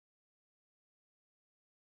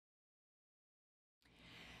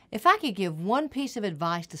If I could give one piece of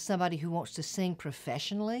advice to somebody who wants to sing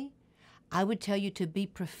professionally, I would tell you to be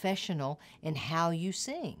professional in how you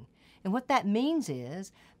sing. And what that means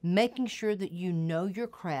is making sure that you know your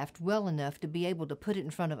craft well enough to be able to put it in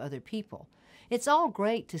front of other people. It's all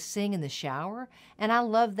great to sing in the shower, and I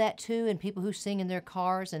love that too, and people who sing in their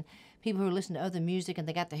cars and people who listen to other music and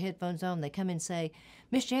they got the headphones on, they come in and say,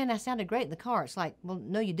 "Miss Jan, I sounded great in the car." It's like, well,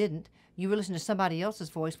 no, you didn't. You were listening to somebody else's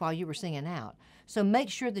voice while you were singing out. So make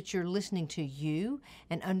sure that you're listening to you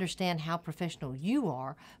and understand how professional you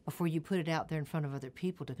are before you put it out there in front of other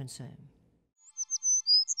people to consume.